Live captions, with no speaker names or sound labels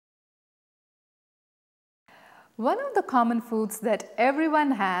One of the common foods that everyone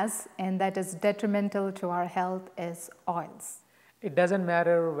has and that is detrimental to our health is oils. It doesn't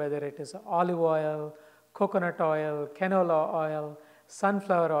matter whether it is olive oil, coconut oil, canola oil,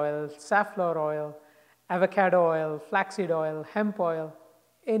 sunflower oil, safflower oil, avocado oil, flaxseed oil, hemp oil,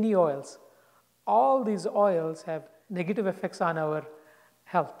 any oils. All these oils have negative effects on our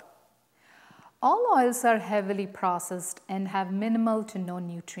health. All oils are heavily processed and have minimal to no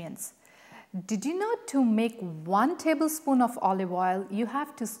nutrients. Did you know to make 1 tablespoon of olive oil, you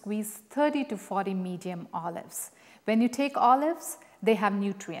have to squeeze 30 to 40 medium olives. When you take olives, they have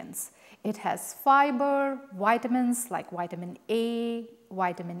nutrients. It has fiber, vitamins like vitamin A,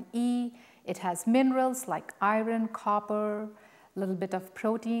 vitamin E. It has minerals like iron, copper, a little bit of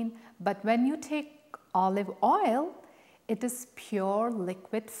protein. But when you take olive oil, it is pure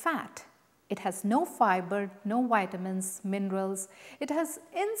liquid fat. It has no fiber, no vitamins, minerals. It has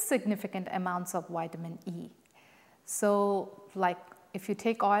insignificant amounts of vitamin E. So, like if you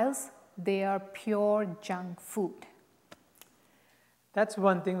take oils, they are pure junk food. That's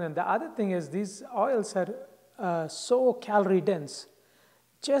one thing. And the other thing is these oils are so calorie dense.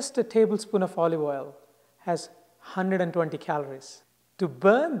 Just a tablespoon of olive oil has 120 calories. To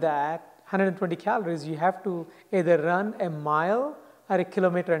burn that 120 calories, you have to either run a mile or a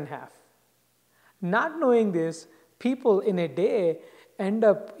kilometer and a half. Not knowing this, people in a day end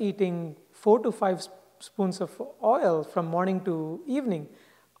up eating 4 to 5 spoons of oil from morning to evening.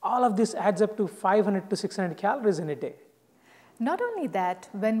 All of this adds up to 500 to 600 calories in a day. Not only that,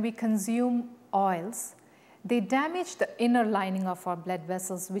 when we consume oils, they damage the inner lining of our blood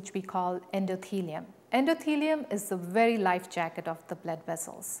vessels, which we call endothelium. Endothelium is the very life jacket of the blood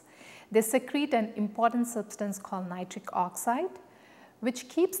vessels. They secrete an important substance called nitric oxide, which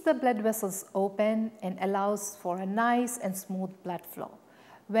keeps the blood vessels open and allows for a nice and smooth blood flow.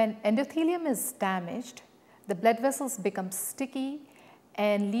 When endothelium is damaged, the blood vessels become sticky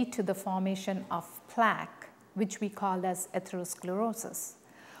and lead to the formation of plaque, which we call as atherosclerosis.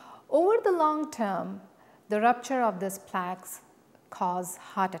 Over the long term, the rupture of these plaques cause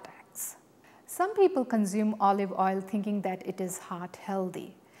heart attacks. Some people consume olive oil thinking that it is heart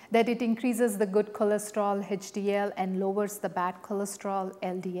healthy, that it increases the good cholesterol HDL and lowers the bad cholesterol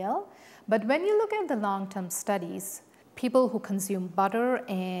LDL. But when you look at the long-term studies, people who consume butter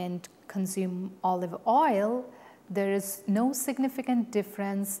and consume olive oil, there is no significant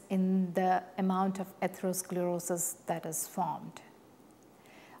difference in the amount of atherosclerosis that is formed.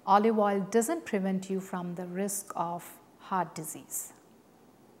 Olive oil doesn't prevent you from the risk of heart disease.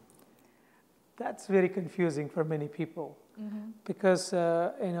 That's very confusing for many people. Because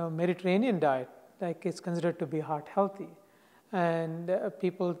Mediterranean diet, like, it's considered to be heart healthy, and a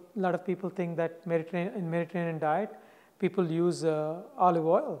lot of people think that in Mediterranean diet, people use olive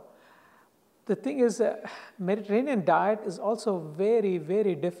oil. The thing is, Mediterranean diet is also very,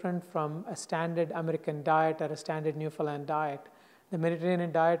 very different from a standard American diet or a standard Newfoundland diet. The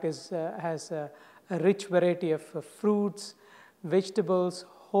Mediterranean diet has a rich variety of fruits, vegetables,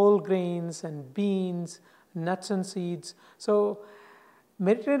 whole grains, and beans, nuts and seeds. So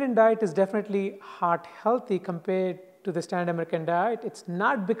Mediterranean diet is definitely heart healthy compared to the standard American diet. It's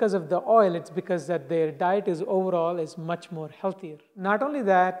not because of the oil, it's because that their diet is overall is much more healthier. Not only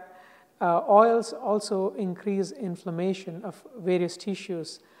that, oils also increase inflammation of various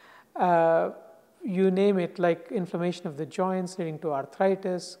tissues. You name it, like inflammation of the joints leading to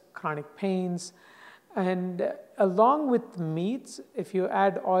arthritis, chronic pains. And along with meats, if you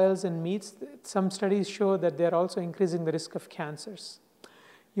add oils and meats, some studies show that they're also increasing the risk of cancers.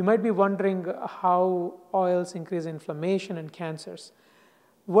 You might be wondering how oils increase inflammation and cancers.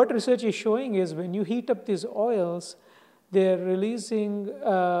 What research is showing is when you heat up these oils, they're releasing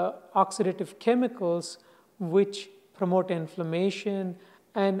oxidative chemicals which promote inflammation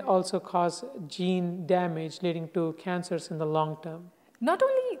and also cause gene damage leading to cancers in the long term. Not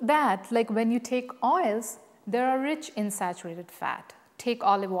only that, like when you take oils, they are rich in saturated fat. Take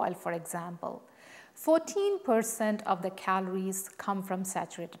olive oil, for example. 14% of the calories come from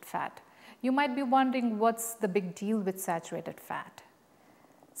saturated fat. You might be wondering what's the big deal with saturated fat.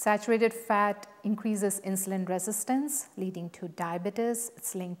 Saturated fat increases insulin resistance, leading to diabetes.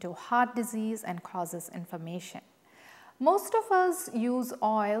 It's linked to heart disease and causes inflammation. Most of us use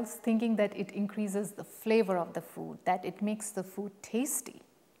oils thinking that it increases the flavor of the food, that it makes the food tasty.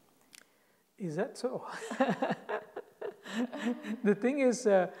 Is that so? The thing is,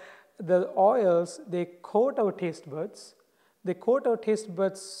 the oils, they coat our taste buds. They coat our taste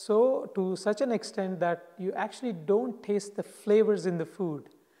buds to such an extent that you actually don't taste the flavors in the food.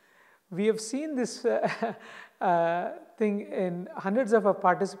 We have seen this thing in hundreds of our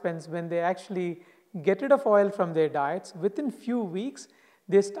participants when they actually get rid of oil from their diets, within few weeks,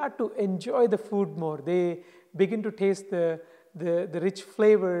 they start to enjoy the food more. They begin to taste the rich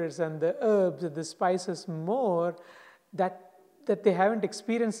flavors and the herbs and the spices more that they haven't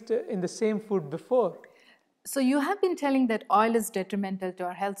experienced in the same food before. So you have been telling that oil is detrimental to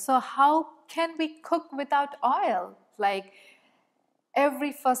our health. So how can we cook without oil? Like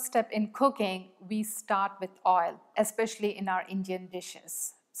every first step in cooking, we start with oil, especially in our Indian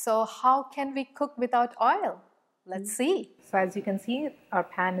dishes. So how can we cook without oil? Let's see. So as you can see, our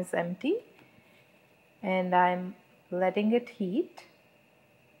pan is empty and I'm letting it heat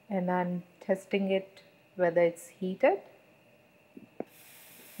and I'm testing it whether it's heated.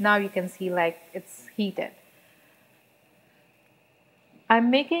 Now you can see like it's heated. I'm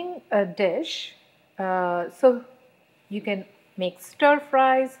making a dish, so you can make stir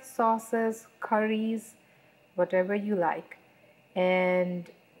fries, sauces, curries, whatever you like. And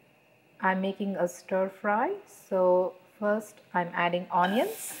I'm making a stir fry. So first I'm adding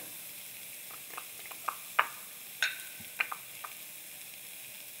onions.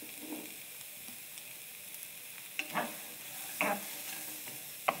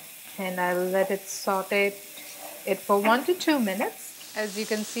 And I'll let it saute it for 1 to 2 minutes. As you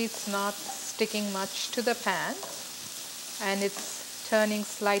can see, it's not sticking much to the pan and it's turning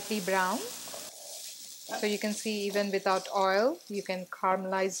slightly brown. So you can see even without oil, you can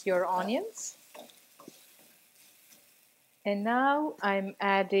caramelize your onions. And now I'm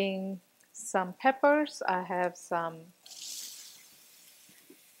adding some peppers. I have some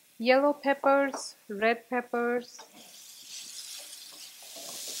yellow peppers, red peppers.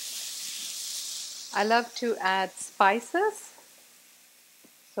 I love to add spices.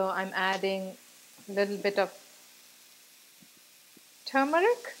 So I'm adding a little bit of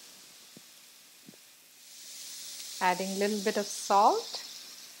turmeric, adding a little bit of salt,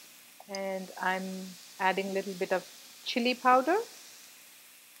 and I'm adding a little bit of chili powder.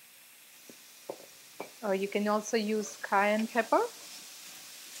 Or you can also use cayenne pepper.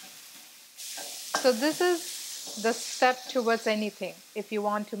 So this is the step towards anything. If you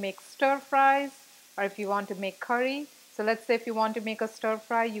want to make stir fries or if you want to make curry. So let's say if you want to make a stir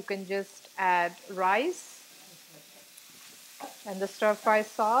fry, you can just add rice and the stir fry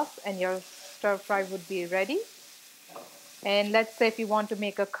sauce and your stir fry would be ready. And let's say if you want to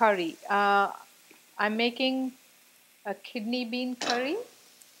make a curry, I'm making a kidney bean curry.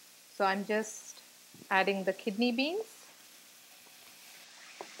 So I'm just adding the kidney beans.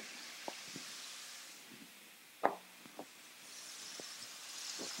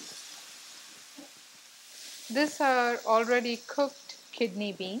 These are already cooked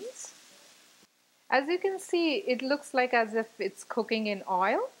kidney beans. As you can see, it looks like as if it's cooking in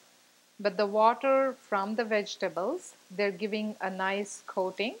oil, but the water from the vegetables, they're giving a nice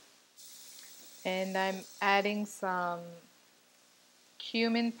coating. And I'm adding some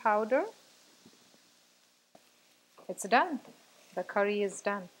cumin powder. It's done. The curry is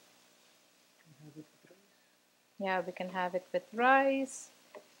done. Yeah, we can have it with rice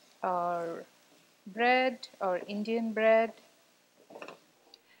or bread or Indian bread.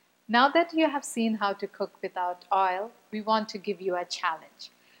 Now that you have seen how to cook without oil, we want to give you a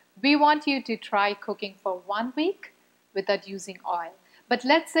challenge. We want you to try cooking for 1 week without using oil. But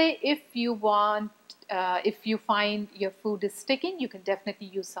let's say if you find your food is sticking, you can definitely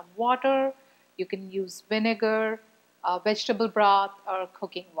use some water, you can use vinegar, vegetable broth or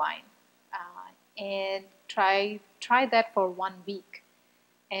cooking wine. And try that for 1 week.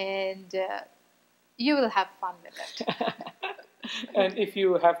 And you will have fun with it. And if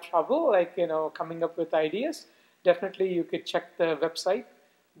you have trouble, like, coming up with ideas, definitely you could check the website,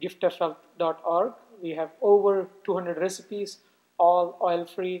 giftofhealth.org. We have over 200 recipes, all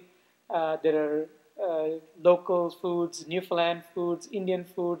oil-free. There are local foods, Newfoundland foods, Indian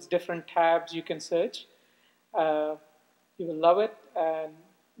foods, different tabs you can search. You will love it, and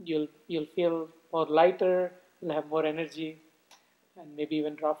you'll feel more lighter, you'll have more energy, and maybe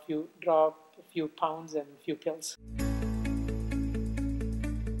even drop a few pounds and a few kills.